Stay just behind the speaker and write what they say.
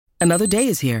Another day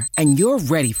is here, and you're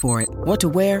ready for it. What to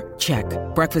wear? Check.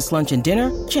 Breakfast, lunch, and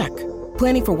dinner? Check.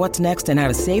 Planning for what's next and how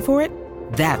to save for it?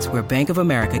 That's where Bank of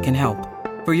America can help.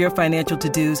 For your financial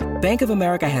to-dos, Bank of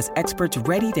America has experts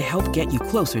ready to help get you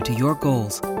closer to your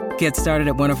goals. Get started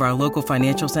at one of our local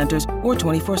financial centers or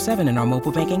 24/7 in our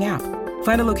mobile banking app.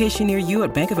 Find a location near you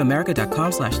at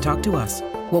bankofamerica.com/talktous.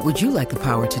 What would you like the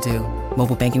power to do?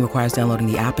 Mobile banking requires downloading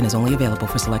the app and is only available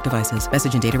for select devices.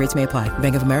 Message and data rates may apply.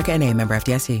 Bank of America N.A., member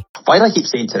FDIC. Why do I keep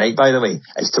saying tonight, by the way?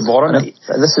 It's tomorrow night.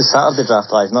 This is Saturday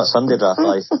Draft Live, not Sunday Draft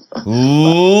Live.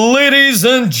 Ladies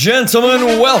and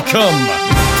gentlemen, welcome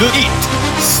to Eat,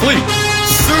 Sleep,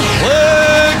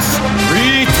 Suplex,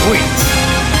 Retweet.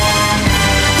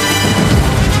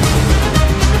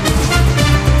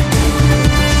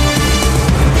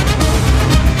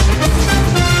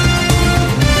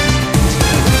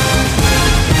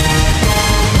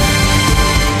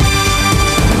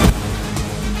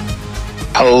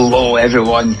 Hello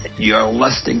everyone, you're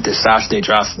listening to Saturday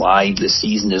Draft Live. The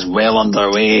season is well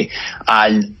underway,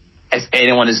 and if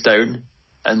anyone is down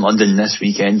in London this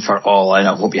weekend for All In,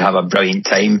 I hope you have a brilliant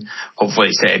time. Hopefully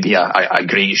it's going to be a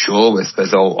great show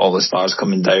with all the stars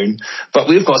coming down. But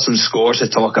we've got some scores to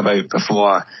talk about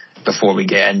before we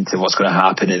get into what's going to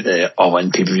happen at the All In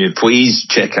pay-per-view. Please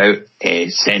check out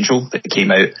Central that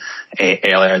came out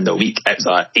earlier in the week. It was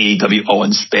an AEW All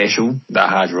In special that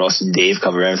had Ross and Dave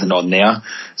cover everything on there.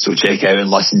 So check out and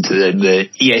listen to the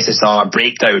ESSR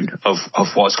breakdown of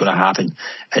what's going to happen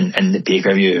in the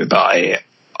pay-per-view. But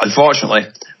unfortunately,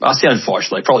 I say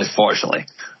unfortunately, probably fortunately,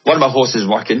 one of my hosts is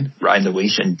working, Ryan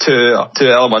DeWeese, and two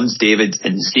other ones, David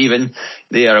and Stephen,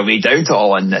 they are away down to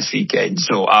All In this weekend.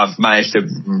 So I've managed to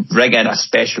rig in a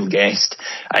special guest,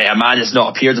 a man that's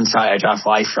not appeared on Saturday Draft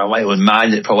Live for a while, a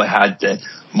man that probably had the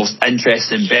most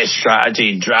interesting, best strategy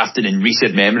in drafting in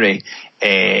recent memory.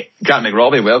 Grant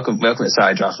McRobbie, welcome to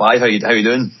Saturday Draft Live. How you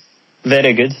doing?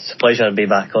 Very good. It's a pleasure to be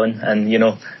back on. And, you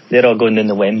know, they're all going down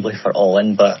to Wembley for All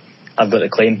In, but I've got to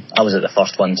claim I was at the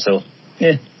first one, so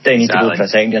yeah, don't need to go for a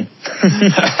second.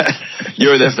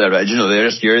 You're the original.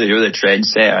 You're the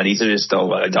trendsetter, and these are just all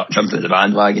jumping at the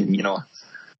bandwagon, you know.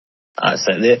 That's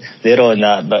it. They're on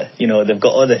that, but you know they've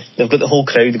got the whole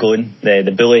crowd going.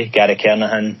 The bully Gary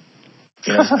Kernahan,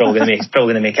 you know, it's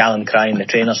probably going to make Alan cry in the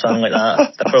train or something like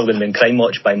that. They're probably going to be in Crime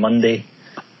Watch by Monday.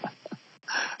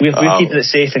 We're keeping it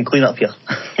safe and clean up here.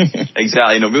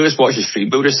 Exactly. No, we'll just watch the stream.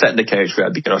 We'll just sit in the couch for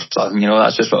a beer or something. You know,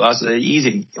 that's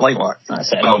easy, light work.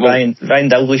 That's it. Ryan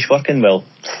Dalglish working, well,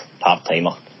 part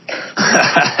timer.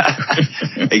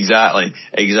 Exactly.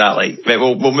 Right,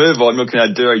 we'll move on. We'll kind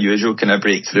of do our usual kind of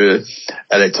break through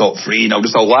at the top three, and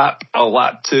I'll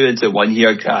lap two into one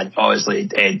here. Obviously,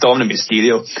 Dominic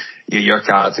Mysterio, your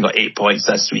character got 8 points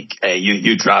this week.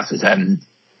 You drafted him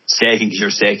second because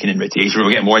you're second in rotation.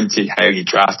 We'll get more into how you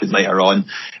drafted later on.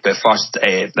 But first,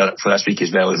 for this week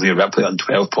as well, is Rhea Ripley on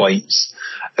 12 points.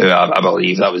 I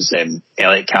believe that was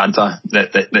Elliot Cantor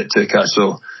that took her.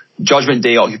 So Judgment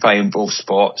Day occupying both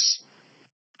spots.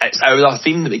 It was a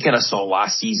theme that we kind of saw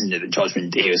last season, that the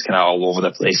Judgment Day was kind of all over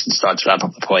the place and started to ramp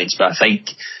up the points. But I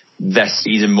think this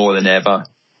season more than ever,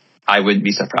 I wouldn't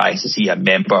be surprised to see a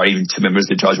member or even two members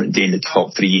of the Judgment Day in the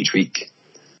top three each week.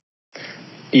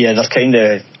 Yeah, there's kind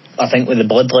of, I think with the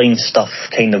Bloodline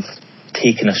stuff kind of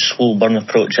taking a slow burn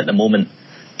approach at the moment,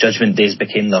 Judgment Days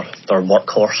became their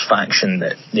workhorse faction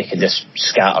that they could just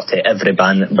scatter to every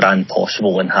brand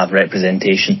possible and have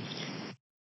representation.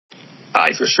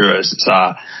 Aye, for sure. With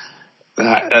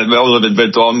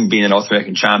Dom being a North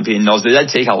American champion, they did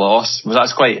take a loss.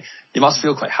 You must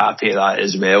feel quite happy at that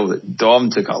as well, that Dom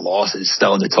took a loss and is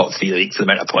still in the top three league for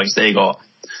the amount of points they got.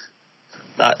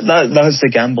 That was the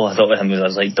gamble I thought with him.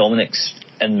 Was like Dominic's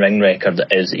in-ring record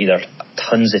is either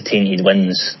tons of tainted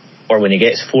wins, or when he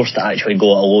gets forced to actually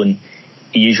go it alone,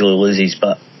 he usually loses,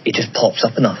 but he just pops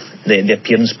up enough. The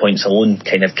appearance points alone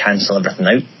kind of cancel everything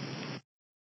out.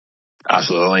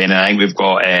 Absolutely, and I think we've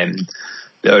got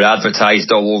they were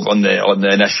advertised all over on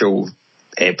the initial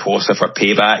poster for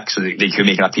Payback, so they could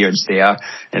make an appearance there.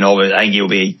 And I think he'll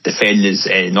be defending his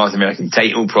North American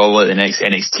title probably at the next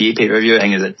NXT pay-per-view. I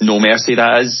think it's No Mercy,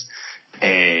 that is.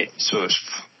 So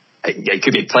it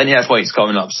could be plenty of points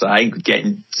coming up. So I think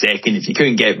getting second, if you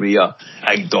couldn't get Rhea,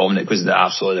 I think Dominic was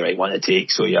absolutely the right one to take.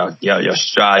 So your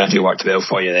strategy worked well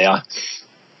for you there.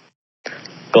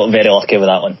 Got very lucky with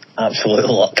that one. Absolute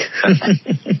luck.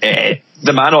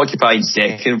 The man occupying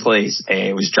second place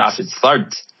was drafted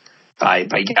third by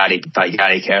Gary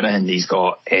Kernahan. He's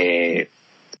got he's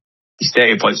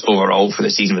 30 points overall for the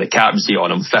season with a captaincy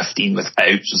on him, 15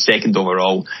 without, so second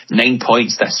overall, 9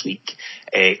 points this week.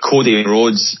 Cody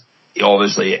Rhodes he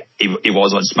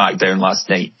was on SmackDown last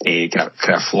night, kind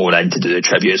of flown in to do the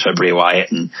tributes for Bray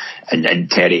Wyatt and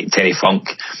Terry Funk.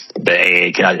 But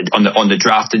on the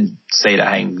drafting side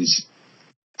of things,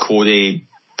 Cody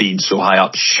being so high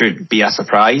up shouldn't be a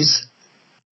surprise.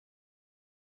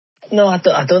 No, I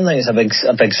don't think it's a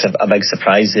big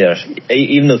surprise there.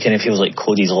 Even though it kind of feels like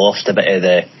Cody's lost a bit of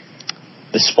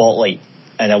the spotlight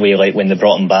in a way, like when they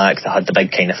brought him back, they had the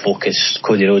big kind of focus,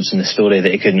 Cody Rhodes, in the story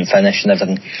that he couldn't finish and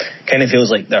everything. Kind of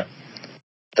feels like they're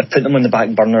putting him on the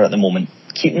back burner at the moment,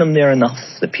 keeping him there enough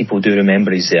that people do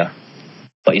remember he's there,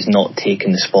 but he's not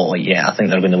taking the spotlight yet. I think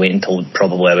they're going to wait until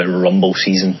probably about Rumble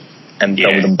season and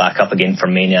build him back up again for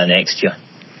Mania next year.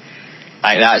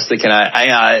 That's the kind of.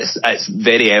 It's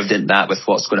very evident that with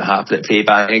what's going to happen at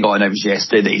Payback. I got announced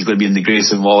yesterday that he's going to be in the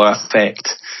Grayson Waller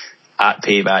effect at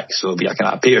Payback, so it'll be a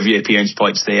kind of pay-per-view appearance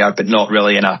points there, but not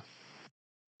really in a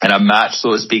match,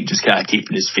 so to speak. Just kind of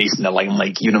keeping his face in the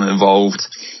limelight, keeping him involved.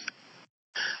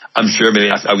 I'm sure maybe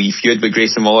a wee feud with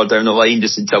Grayson Waller down the line,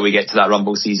 just until we get to that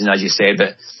Rumble season, as you said.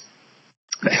 But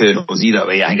who knows? Either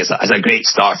way, I think it's a great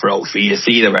start for all three. The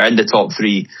three that were in the top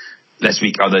three this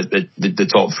week are the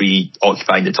top three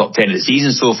occupying the top 10 of the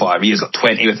season so far. Rhea's got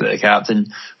 20 with the captain.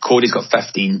 Cody's got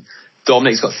 15.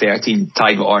 Dominic's got 13.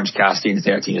 Tied with Orange Cassidy in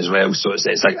 13 as well. So it's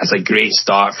a great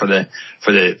start for the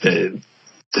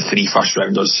three first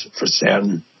rounders for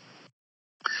certain.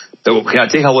 So can I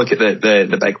take a look at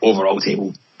the big overall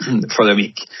table for the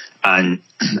week and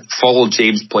follow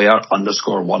James Player _1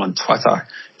 on Twitter,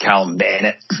 Callum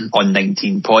Bennett on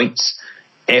 19 points.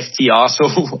 FTR so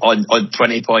on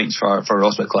 20 points for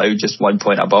Ross McLeod, just 1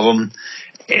 point above him.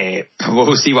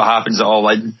 We'll see what happens at All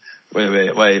In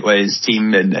with his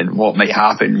team and what might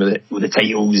happen with the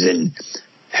titles, and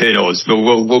who knows.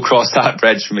 We'll cross that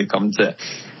bridge when we come to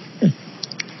it.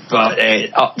 But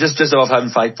just above him,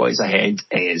 5 points ahead,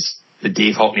 is the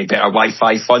Dave Hockney Better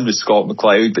Wi-Fi Fund with Scott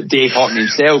McLeod. But Dave Hockney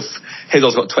himself has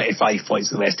also got 25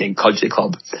 points in the West End Country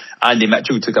Club. Andy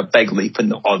Mitchell took a big leap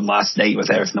on last night with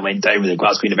everything that went down with the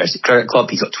Glasgow University Cricket Club.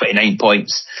 He's got 29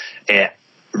 points.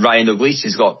 Ryan O'Gleach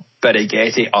has got Billy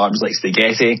Getty, Arms Like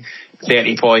Spaghetti,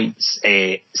 30 points.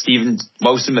 Stephen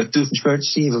Wilson with Doofenshmirtz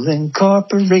Civil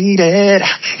Incorporated,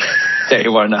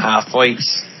 31.5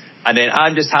 points. And then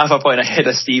I'm just half a point ahead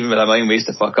of Stephen with a million ways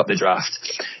to fuck up the draft.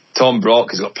 Tom Brock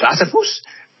has got Platypus,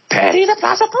 Perry the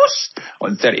Platypus,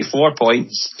 on 34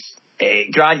 points.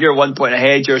 Grant, you're 1 point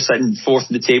ahead. You're sitting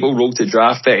fourth in the table, roll to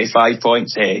draft, 35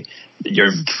 points.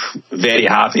 You're very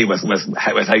happy with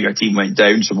how your team went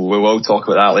down, so we will talk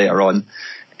about that later on.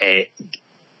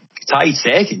 Tied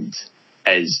second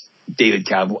is David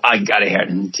Campbell and Gary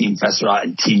Herton, Team Fisserat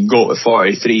and Team Goat with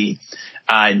 43.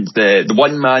 And the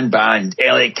one-man band,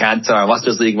 Elliot Cantor,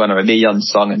 Leicesters League winner, Mae Young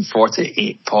Sung, and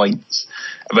 48 points.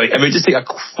 And we just take a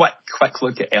quick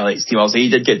look at Elliot's team. He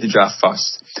did get the draft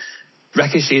first.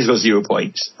 Ricochet's got 0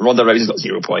 points. Ronda Rousey's got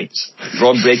 0 points.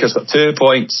 Ron Breaker's got 2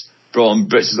 points. Braun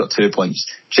Brits has got 2 points.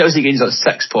 Chelsea Green's got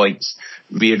 6 points.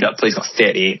 Rhea Ripley's got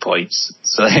 38 points.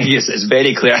 So I think it's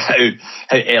very clear how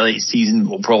Elliot's season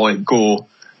will probably go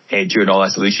during all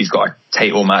this. At least she's got a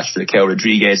title match for Raquel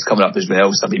Rodriguez coming up as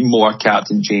well. So there'll be more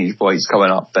captain change points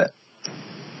coming up. But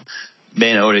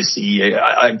then I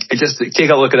just take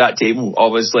a look at that table.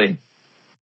 Obviously,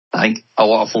 I think a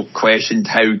lot of folk questioned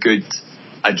how good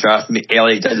a draft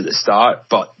Elliot did at the start,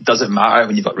 but does it matter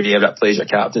when you've got Rhea Ripley as your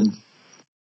captain?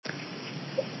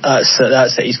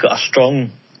 That's it. He's got a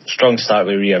strong start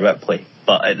with Rhea Ripley,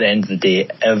 but at the end of the day,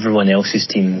 everyone else's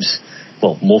teams,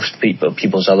 well, most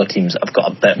people's other teams have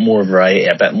got a bit more variety,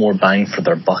 a bit more bang for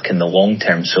their buck in the long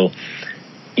term. So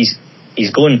he's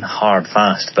going hard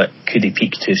fast, but could he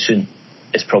peak too soon?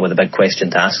 Is probably the big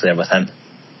question to ask there with him.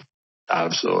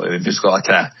 Absolutely, we've just got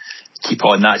to kind of keep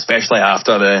on that, especially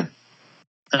after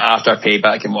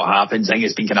Payback and what happens. I think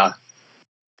it's been kind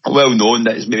of well known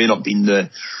that it's maybe not been the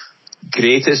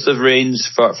greatest of reigns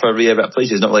for Rhea Ripley.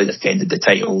 She's not really defended the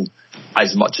title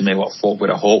as much as maybe what folk would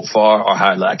have hoped for, or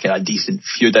had like a kind of decent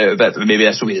feud out of it. But maybe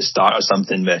this will be the start of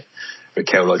something with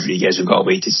Raquel Rodriguez. We've got to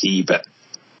wait to see. But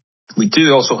we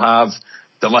do also have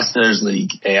the Listeners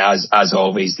League, as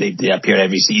always. They appear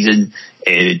every season.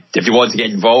 If you want to get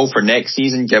involved for next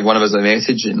season, give one of us a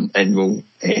message and we'll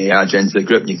add you into the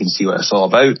group and you can see what it's all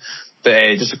about.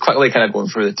 But just quickly kind of going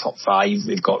through the top 5,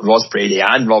 we've got Ross Brady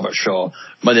and Robert Shaw,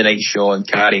 Monday Night Shaw and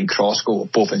Carrie and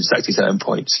Crossgo, both in 67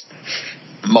 points.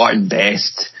 Martin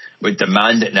Best would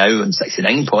Demand It Now on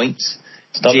 69 points.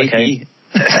 Stop the count.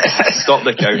 Stop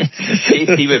the count.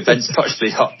 JP with Vince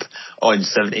Touchley up on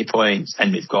 70 points,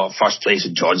 and we've got first place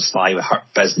with John Sly with Hurt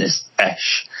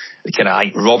Business-ish.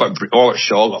 Robert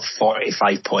Shaw got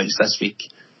 45 points this week.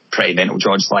 pretty mental.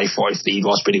 George Sly 43,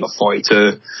 Ross Brady got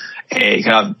 42. Kind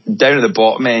of down at the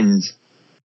bottom end,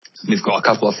 we've got a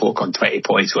couple of folk on 20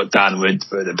 points. We've got Dan Wood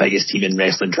for the biggest team in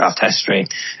wrestling draft history,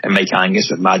 and Mike Angus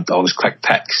with Mad Dog's quick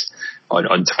picks on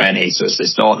 20. So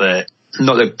it's not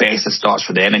the best of starts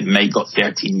for them. And Mike got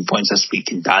 13 points this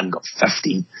week and Dan got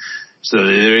 15. So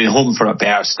they're hoping for a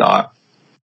better start.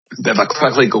 But if I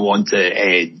quickly go on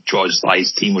to George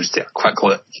Sly's team, we'll just take a quick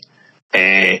look.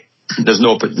 There's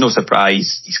no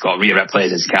surprise. He's got Rhea Ripley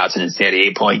as his captain and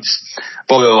 38 points.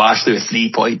 Bobby Lashley with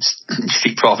 3 points.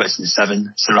 Street Profits in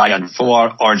 7. Saraya on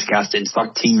 4. Orange Cassidy in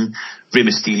 13. Rey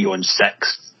Mysterio on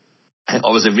 6. And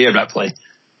obviously Rhea Ripley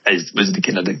was the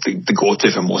kind of the go-to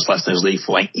for most listeners. League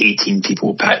for 18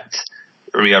 people picked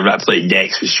Rhea Ripley.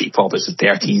 Next was Street Profits with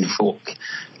 13 folk.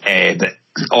 But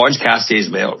Orange Cassidy as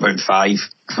well, round 5.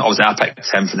 Obviously I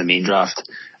picked him for the main draft.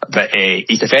 But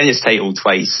he's defended his title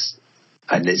twice.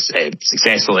 And it's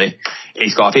successfully.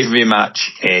 He's got a pay-per-view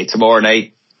match tomorrow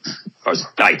night.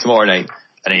 Tomorrow night.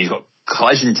 And then he's got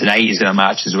Collision tonight. He's in a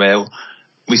match as well.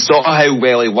 We saw how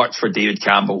well he worked for David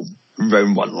Campbell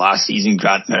round 1 last season.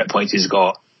 Grant Minute points he's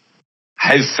got.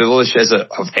 How foolish is it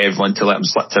of everyone to let him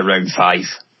slip to round 5?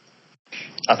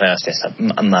 I think that's just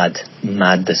a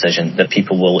mad decision that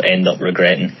people will end up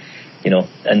regretting. You know,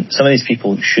 and some of these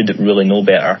people should really know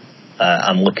better.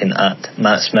 I'm looking at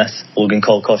Matt Smith. Logan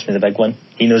Cole cost me the big one.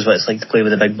 He knows what it's like to play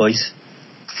with the big boys.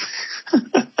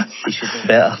 He should know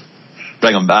better.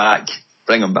 Bring him back.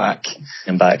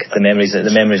 The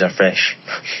memories are fresh.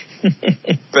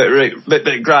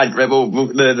 but Grant,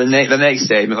 the next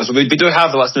segment. So we do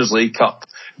have the Listeners League Cup,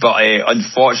 but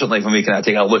unfortunately, when we kind of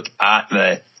take a look at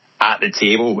the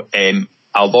table,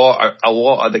 a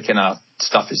lot of the kind of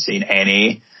stuff is saying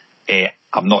NA.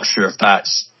 I'm not sure if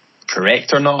that's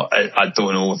correct or not. I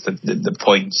don't know if the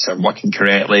points are working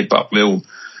correctly, but we'll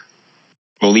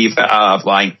leave it at a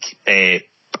blank.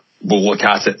 We'll look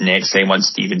at it next time once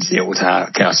Stephen's able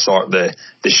to kind of sort the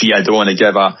sheet. I don't want to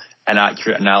give an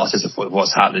accurate analysis of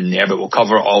what's happening there, but we'll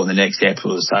cover it all in the next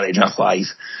episode of Saturday Draft Live.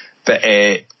 But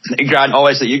Grant,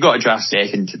 obviously you got a draft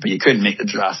second, but you couldn't make the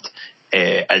draft.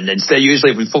 And instead,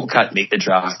 usually when folk can't make the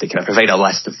draft, they kind of provide a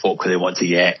list of folk who they want to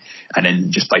get, and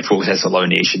then just by process of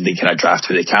elimination, they kind of draft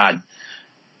who they can.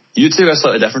 You took a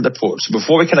slightly different approach. So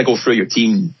before we kind of go through your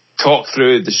team, talk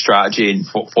through the strategy and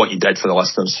what you did for the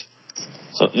listeners.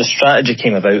 So the strategy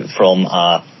came about from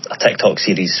a TikTok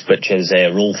series, which is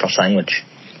Roll for Sandwich,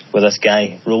 where this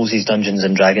guy rolls his Dungeons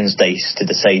and Dragons dice to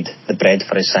decide the bread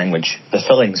for his sandwich, the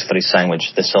fillings for his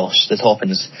sandwich, the sauce, the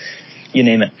toppings, you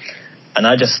name it. And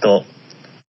I just thought,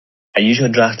 I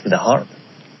usually draft with the heart.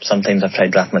 Sometimes I've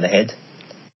tried drafting with the head.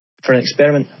 For an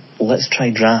experiment, let's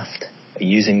try draft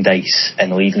using dice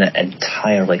and leaving it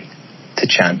entirely to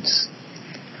chance.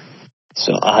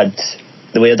 So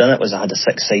the way I done it was I had a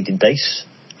 6-sided dice.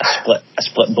 I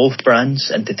split both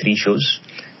brands into 3 shows,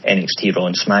 NXT, Raw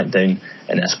and SmackDown,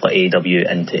 and I split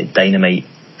AEW into Dynamite,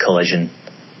 Collision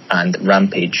and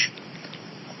Rampage.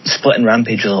 Splitting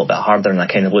Rampage was a little bit harder, and I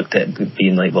kind of looked at it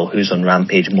being like, well, who's on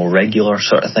Rampage more regular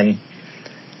sort of thing.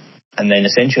 And then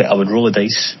essentially I would roll a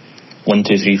dice. 1,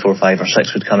 2, 3, 4, 5 or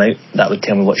 6 would come out. That would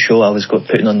tell me what show I was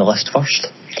putting on the list first.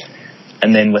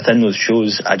 And then within those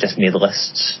shows, I just made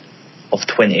lists of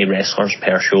 20 wrestlers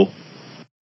per show.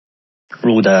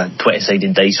 Rolled a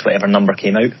 20-sided dice, whatever number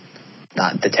came out.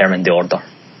 That determined the order.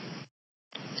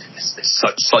 It's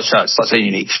such a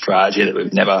unique strategy that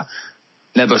we've never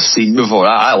seen before.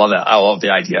 I love it. I love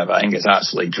the idea of it. I think it's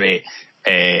absolutely great.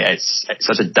 It's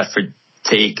such a different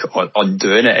take on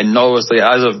doing it, and obviously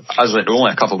as we're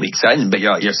only a couple of weeks in, but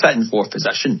you're sitting 4th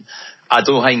position. I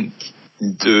don't think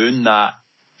doing that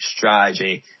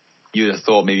strategy you'd have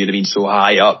thought maybe you'd have been so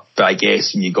high up, but I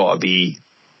guess when you got to be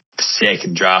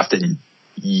second draft and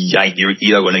you're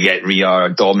either going to get Rhea or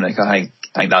Dominic, I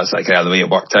think that's like the way it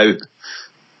worked out.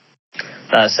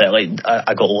 That's it. Like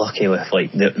I got lucky with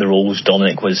like the roles.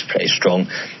 Dominic was pretty strong.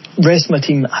 The rest of my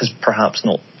team has perhaps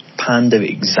not panned out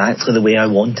exactly the way I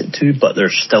want it to, but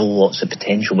there's still lots of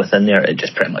potential within there. It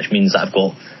just pretty much means that I've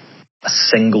got a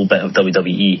single bit of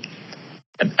WWE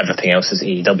and everything else is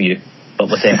AEW. But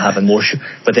with them having more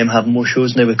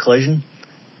shows now with Collision,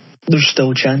 there's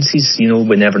still chances. You know,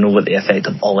 we never know what the effect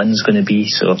of All In is going to be.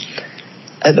 So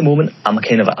at the moment, I'm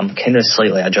kind of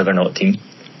slightly a juggernaut team.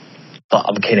 But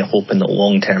I'm kind of hoping that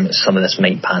long term some of this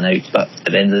might pan out. But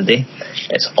at the end of the day,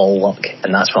 it's all luck,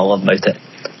 and that's what I love about it.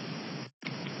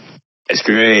 It's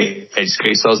great.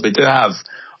 So we do have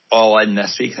All In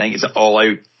this week. I think it's All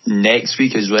Out next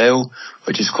week as well,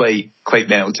 which is quite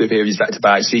mental, 2 pay-per-views back to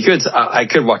back. So I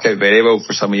could work out very well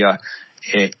for some of you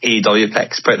AEW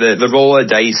picks, but the roll of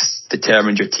the dice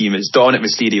determined your team. Is Dominic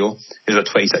Mysterio, who's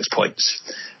got 26 points.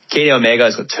 Kenny Omega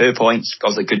has got 2 points.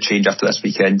 Obviously, a good change after this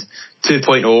weekend.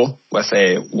 2.0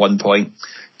 with 1 point.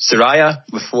 Saraya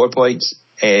with 4 points.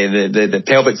 The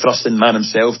pelvic thrusting man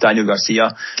himself, Daniel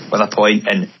Garcia, with a point,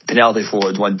 and Penelope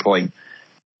Ford 1 point.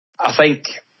 I think,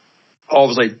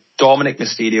 obviously, Dominic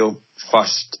Mysterio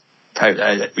first.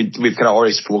 We've kind of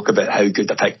already spoke about how good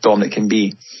the pick Dominic can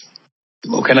be.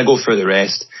 We'll kind of go through the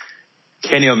rest.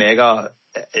 Kenny Omega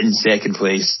in second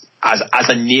place. As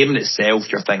a name in itself,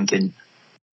 you're thinking,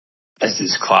 this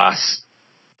is class.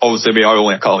 Obviously, we are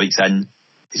only a couple of weeks in.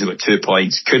 He's got 2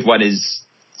 points. Could win his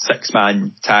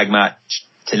 6-man tag match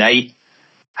tonight.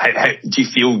 How do you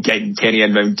feel getting Kenny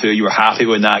in round 2? You were happy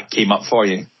when that came up for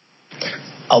you?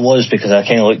 I was, because I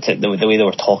kind of looked at the way they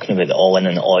were talking about the all-in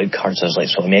and the all-out cards. I was like,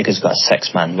 so Omega's got a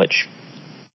 6-man, which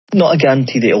not a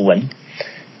guarantee that he'll win,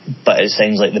 but it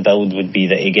sounds like the build would be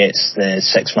that he gets the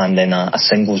 6-man, then a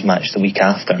singles match the week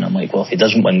after, and I'm like, well, if he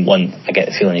doesn't win one, I get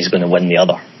the feeling he's going to win the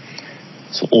other.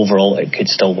 So overall, it could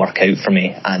still work out for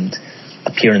me, and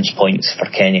appearance points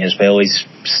for Kenny as well. He's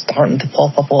starting to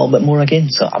pop up a little bit more again,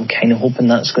 so I'm kind of hoping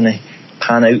that's going to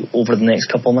pan out over the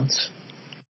next couple of months.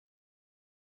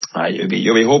 You'll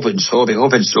be hoping so, but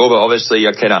obviously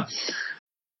you're kind of...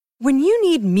 When you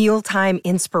need mealtime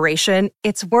inspiration,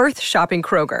 it's worth shopping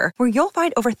Kroger, where you'll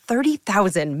find over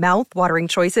 30,000 mouth-watering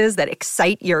choices that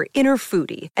excite your inner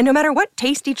foodie. And no matter what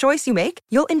tasty choice you make,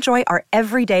 you'll enjoy our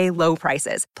everyday low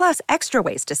prices, plus extra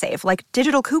ways to save, like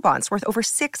digital coupons worth over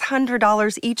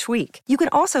 $600 each week. You can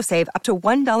also save up to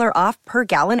 $1 off per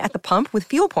gallon at the pump with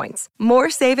fuel points.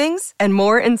 More savings and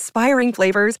more inspiring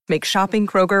flavors make shopping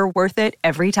Kroger worth it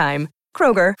every time.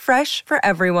 Kroger, fresh for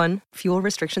everyone. Fuel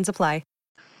restrictions apply.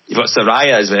 You've got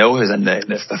Saraya as well, who's in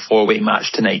the 4-way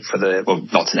match tonight for the... Well,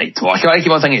 not tonight, tomorrow. I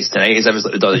keep on thinking it's tonight, it's always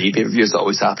like the WWE pay-per-views that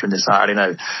always happen this Saturday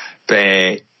now.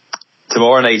 But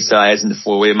tomorrow night, Saraya is in the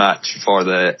 4-way match for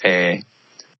the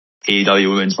AEW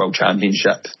Women's World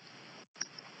Championship.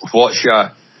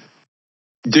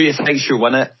 Do you think she'll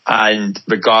win it? And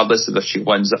regardless of if she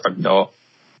wins it or not,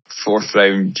 4th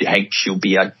round, do you think she'll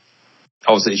be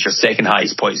obviously it's your second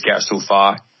highest points getter so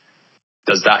far.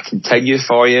 Does that continue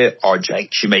for you, or do you think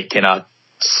she might kind of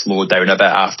slow down a bit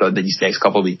after these next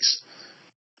couple of weeks?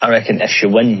 I reckon if she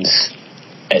wins,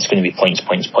 it's going to be points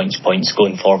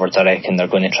going forward. I reckon they're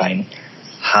going to try and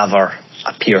have her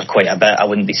appear quite a bit. I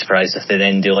wouldn't be surprised if they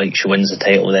then do, like, she wins the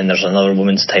title, then there's another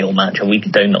women's title match a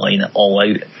week down the line at All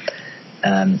Out.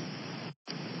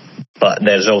 But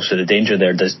there's also the danger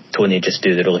there. Does Tony just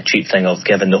do the really cheap thing of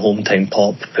giving the hometown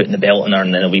pop, putting the belt on her,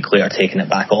 and then a week later taking it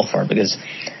back off her? Because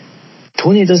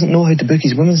Tony doesn't know how to book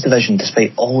his women's division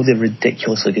despite all the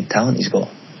ridiculously good talent he's got.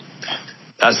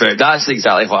 That's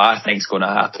exactly what I think is going to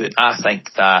happen. I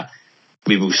think that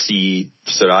we will see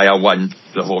Saraya win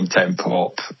the hometown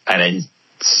pop, and then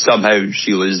somehow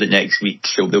she loses it next week.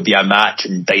 There'll be a match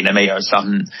in Dynamite or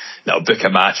something that'll book a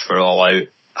match for All Out,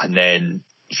 and then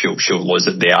she'll lose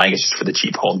it there. I think it's just for the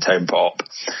cheap hometown pop.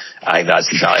 I think that's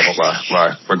exactly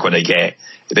what we're going to get.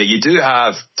 But you do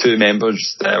have 2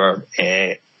 members that are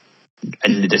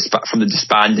from the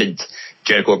disbanded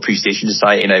Jericho Appreciation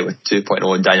Society now with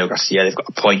 2.0 and Daniel Garcia. They've got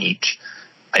a point each.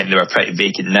 I think they were pretty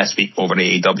vacant this week over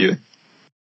in AEW.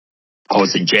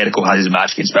 Obviously, Jericho has his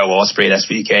match against Will Ospreay this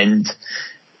weekend.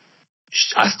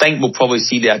 I think we'll probably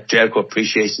see the Jericho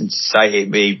Appreciation Society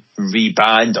may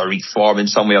reband or reform in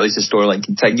some way, at least the storyline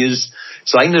continues.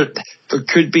 So I think there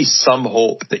could be some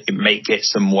hope that you might get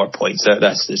some more points out of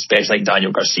this, especially like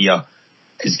Daniel Garcia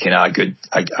is kind of a good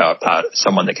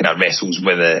someone that kind of wrestles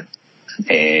with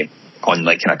on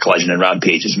like kind of Collision and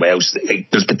Rampage as well. So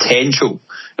there's potential,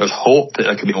 there's hope that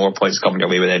there could be more points coming your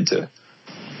way with them too.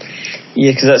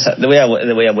 Yeah, because that's the way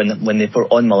when they were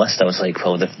on my list, I was like,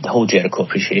 well, the whole Jericho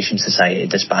Appreciation Society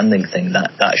disbanding thing,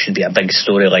 that should be a big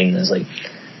storyline. It's like,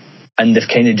 and they've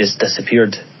kind of just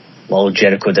disappeared while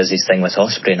Jericho does his thing with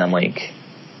Ospreay, and I'm like,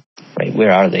 right,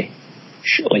 where are they?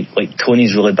 Like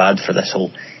Tony's really bad for this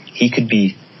whole. He could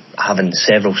be having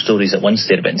several stories at once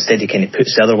there, but instead he kind of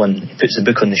puts the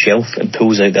book on the shelf and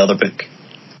pulls out the other book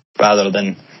rather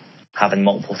than having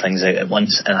multiple things out at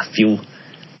once. And I feel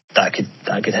that could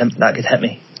hit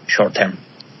me short term.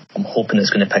 I'm hoping it's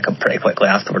going to pick up pretty quickly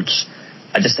afterwards.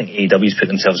 I just think AEW's put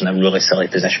themselves in a really silly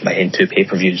position by having 2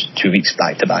 pay-per-views 2 weeks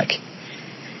back to back.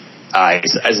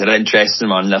 It's an interesting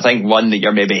one. I think one that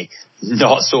you're maybe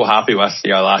not so happy with,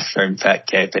 your last round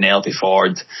pick, Penelope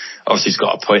Ford. Obviously, she's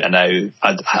got a point now.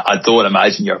 I don't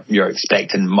imagine you're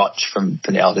expecting much from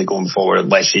Penelope going forward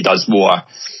unless she does more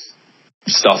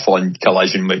stuff on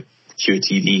Collision with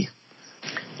QTV.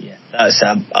 Yeah, that's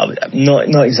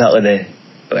not exactly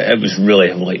it was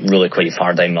really quite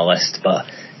far down my list, but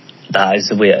that is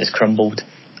the way it has crumbled.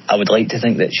 I would like to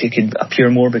think that she could appear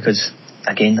more, because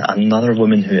again, another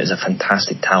woman who is a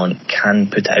fantastic talent, can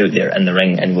put it out there in the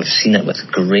ring, and we've seen it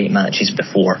with great matches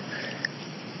before.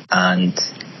 And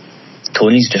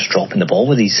Tony's just dropping the ball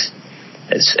with these.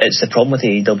 It's the problem with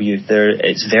AEW.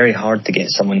 It's very hard to get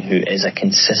someone who is a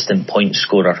consistent point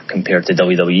scorer compared to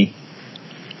WWE.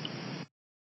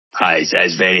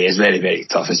 It's very, very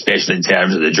tough, especially in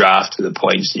terms of the draft, with the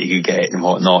points that you could get and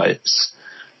whatnot. It's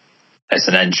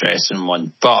an interesting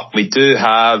one. But we do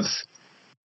have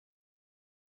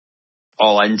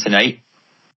All In tonight.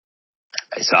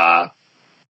 It's a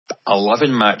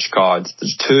 11 match card.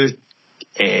 There's 2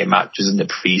 matches in the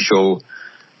pre-show.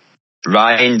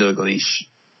 Ryan Dalglish,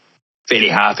 very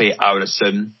happy, I would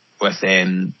assume, with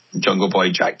Jungle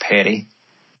Boy Jack Perry,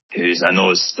 who's, I know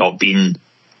it's not been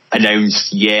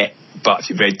announced yet, but if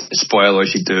you've read the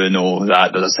spoilers, you do know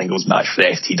that there's a singles match for the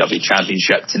FTW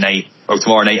Championship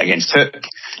tomorrow night against Hook.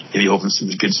 You'll be hoping some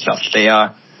good stuff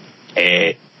there.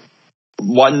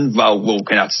 We'll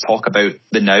kind of talk about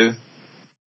the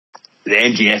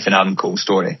MJF and Adam Cole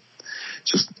story.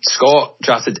 So Scott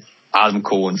drafted Adam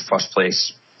Cole in first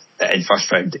place, in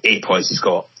first round, 8 points he's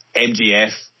got.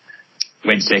 MJF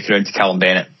went second round to Callum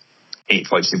Bennett, 8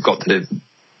 points. They've got the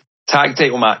tag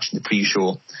title match in the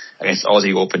pre-show against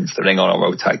Aussie Open for the Ring of Honor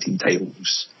World Tag Team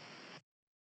titles.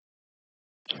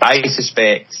 I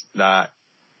suspect that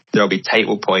there'll be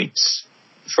title points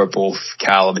for both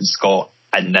Callum and Scott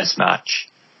in this match.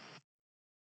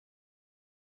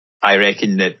 I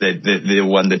reckon that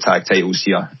they'll win the tag titles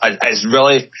here. It's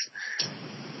really,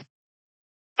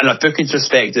 in a booking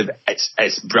perspective,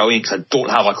 it's brilliant, because I don't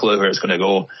have a clue where it's going to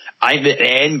go. I think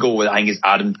the end goal, I think, is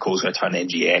Adam Cole's going to turn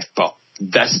MJF, but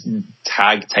this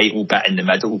tag title bit in the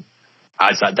middle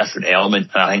adds that different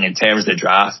element, and I think in terms of the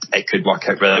draft, it could work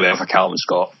out really well for Callum and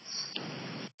Scott.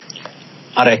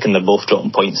 I reckon they're both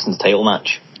dropping points in the title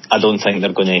match. I don't think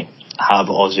they're going to have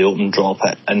Aussie Open drop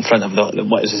it in front of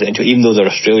what is essential, even though they're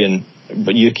Australian,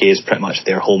 but UK is pretty much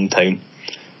their hometown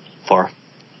for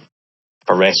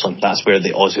wrestling. That's where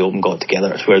the Aussie Open got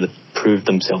together. It's where they proved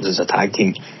themselves as a tag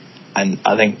team. And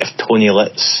I think if Tony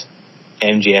lets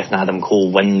MJF and Adam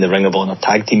Cole win the Ring of Honor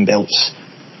tag team belts,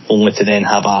 only to then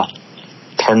have a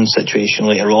turn situation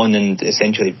later on and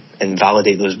essentially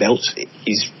invalidate those belts,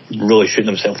 he's really shooting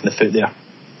himself in the foot there.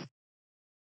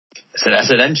 So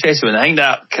that's an interesting one. I think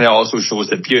that kind of also shows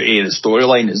the beauty of the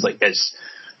storyline. Is like it's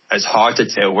hard to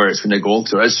tell where it's going to go,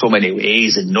 because there is so many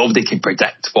ways, and nobody can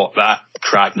predict what that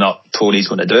crack nut Tony's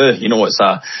going to do. You know, it's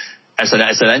an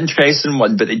interesting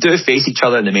one. But they do face each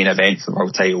other in the main event for the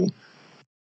world title.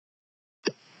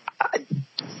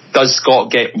 Does Scott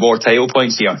get more title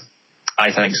points here?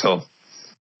 I think so.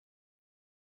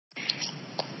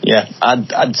 Yeah,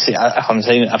 I'd say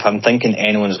if I'm thinking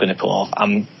anyone's going to pull off,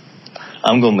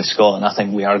 I'm going with Scott, and I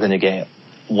think we are going to get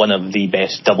one of the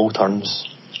best double turns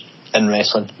in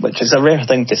wrestling, which is a rare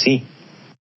thing to see.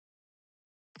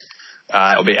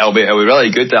 It'll be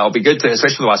really good. That'll be good,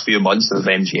 especially the last few months of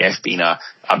MJF being a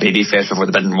babyface before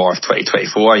the bidding war of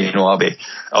 2024. You know,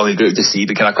 it'll be good to see.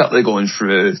 But kind of quickly going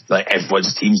through like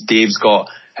everyone's teams. Dave's got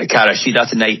Hikaru Shida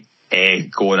tonight,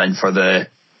 going in for the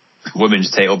women's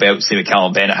title belt. Same with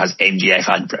Callum Bennett has MJF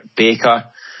and Britt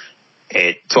Baker.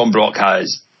 Tom Brock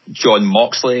has John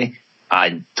Moxley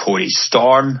and Tony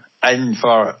Storm in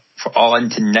for All In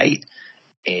tonight.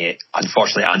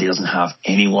 Unfortunately, Andy doesn't have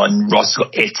anyone. Ross has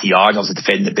got FTR, also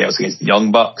defending the belts against the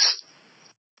Young Bucks.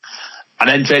 An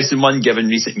interesting one, given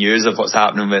recent news of what's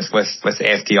happening with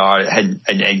FTR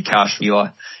and Cash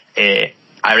Wheeler.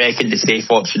 I reckon the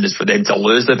safe option is for them to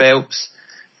lose the belts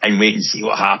and wait and see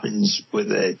what happens with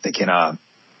the kind of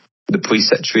the police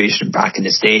situation back in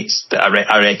the States. But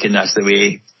I reckon that's the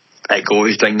way it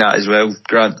goes during that as well,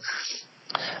 Grant.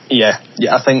 Yeah,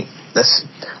 I think the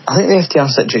FTR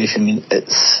situation, I mean,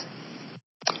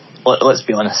 let's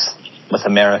be honest, with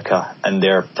America and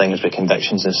their things with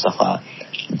convictions and stuff like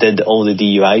that, did all the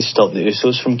DUIs stop the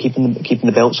Usos from keeping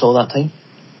the belts all that time?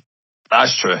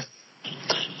 That's true.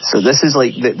 So this is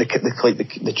like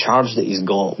the charge that he's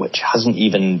got, which hasn't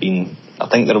even been, I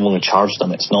think they've only charged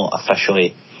him, it's not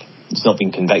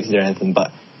been convicted or anything,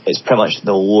 but it's pretty much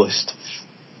the lowest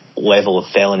level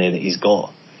of felony that he's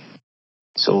got.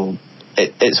 So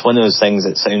it's one of those things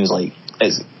that sounds like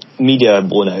it's media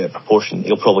blown out of proportion.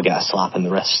 He'll probably get a slap in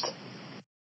the wrist.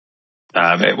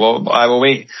 Well, I will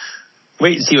wait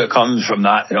and see what comes from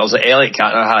that. And also, Elliot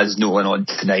Cantor has no one on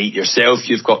tonight. Yourself,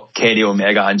 you've got Kenny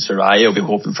Omega and Saraya. You'll be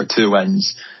hoping for 2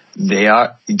 wins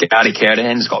there. Gary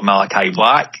Kerrigan's got Malachi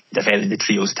Black defending the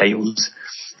trios titles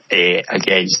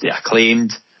against the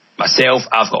Acclaimed, Myself,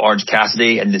 I've got Orange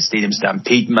Cassidy in the Stadium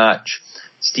Stampede match.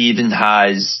 Stephen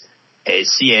has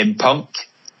CM Punk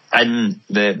in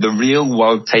the real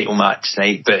world title match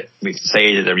tonight, but we've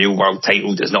decided the real world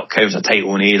title does not count as a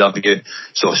title in AEW,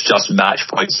 so it's just match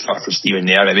points for Stephen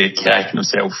there. Maybe kicking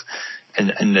himself in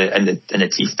the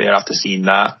teeth there after seeing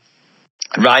that.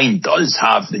 Ryan does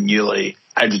have the newly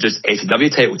introduced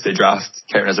FTW title to the draft,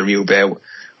 counting as a real belt,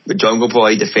 with Jungle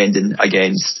Boy defending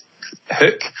against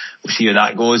Hook. We'll see how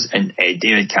that goes. And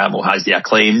David Campbell has the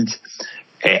Acclaimed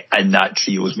in that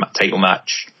trios title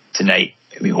match tonight.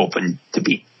 We're hoping to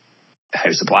beat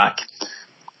House of Black.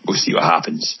 We'll see what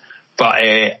happens. But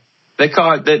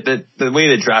the way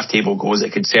the draft table goes,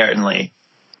 it could certainly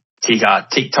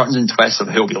take turns and twists of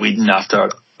who'll be leading after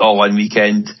All In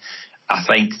weekend. I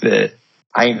think the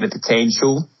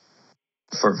potential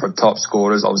for top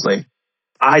scorers, obviously,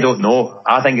 I don't know.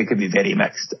 I think it could be very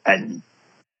mixed in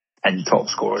top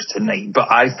scorers tonight.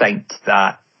 But I think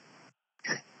that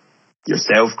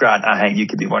yourself, Grant, I think you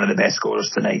could be one of the best scorers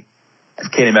tonight.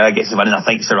 If Kenny Miller gets the win, and I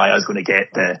think Soraya's going to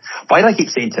get the... Why do I keep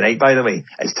saying tonight, by the way?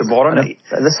 It's tomorrow night.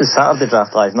 This is Saturday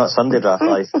Draft Live, not Sunday Draft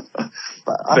Live.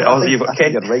 I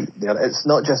think you're right there. It's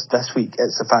not just this week,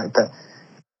 it's the fact that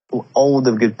all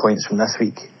the good points from this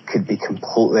week could be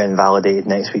completely invalidated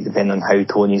next week, depending on how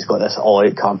Tony's got this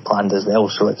all-out card planned as well.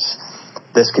 So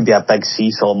this could be a big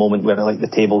seesaw moment where like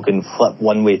the table can flip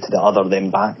one way to the other,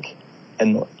 then back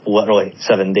in literally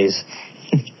 7 days.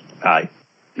 Aye,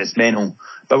 it's mental.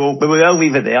 But we'll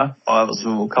leave it there.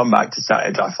 We'll come back to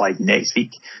Saturday Draft Live next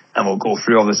week, and we'll go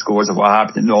through all the scores of what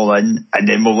happened in All In, and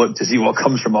then we'll look to see what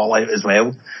comes from All Out as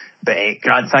well. But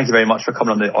Grant, thank you very much for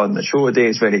coming on the show today.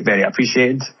 It's very, very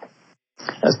appreciated.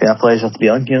 It's been a pleasure to be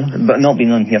on here, but not been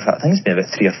on here for, I think it's been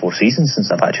about 3 or 4 seasons since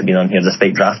I've actually been on here,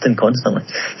 despite drafting constantly.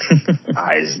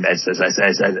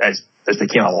 It's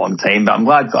became a long time, but I'm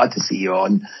glad to see you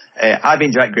on. I've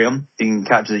been Jack Graham. You can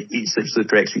catch the Eat Sleep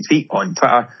Super Extra Tweet on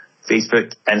Twitter,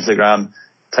 Facebook, Instagram,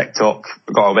 TikTok.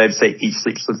 We've got our website, Eat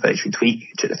Sleep Super Extra Tweet.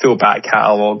 Check the full back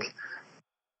catalogue.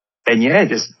 And yeah,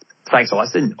 just thanks for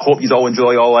listening. Hope you all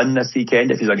enjoy All In this weekend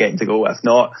if you're getting to go. If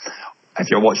not, if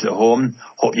you're watching at home,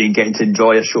 hope you get to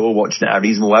enjoy a show watching it at a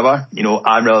reasonable hour. You know,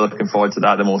 I'm really looking forward to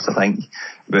that the most, I think.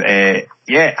 But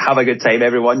yeah, have a good time,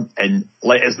 everyone, and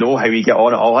let us know how you get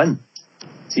on at All In.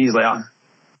 See you later.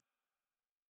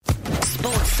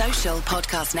 Sports Social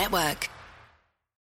Podcast Network.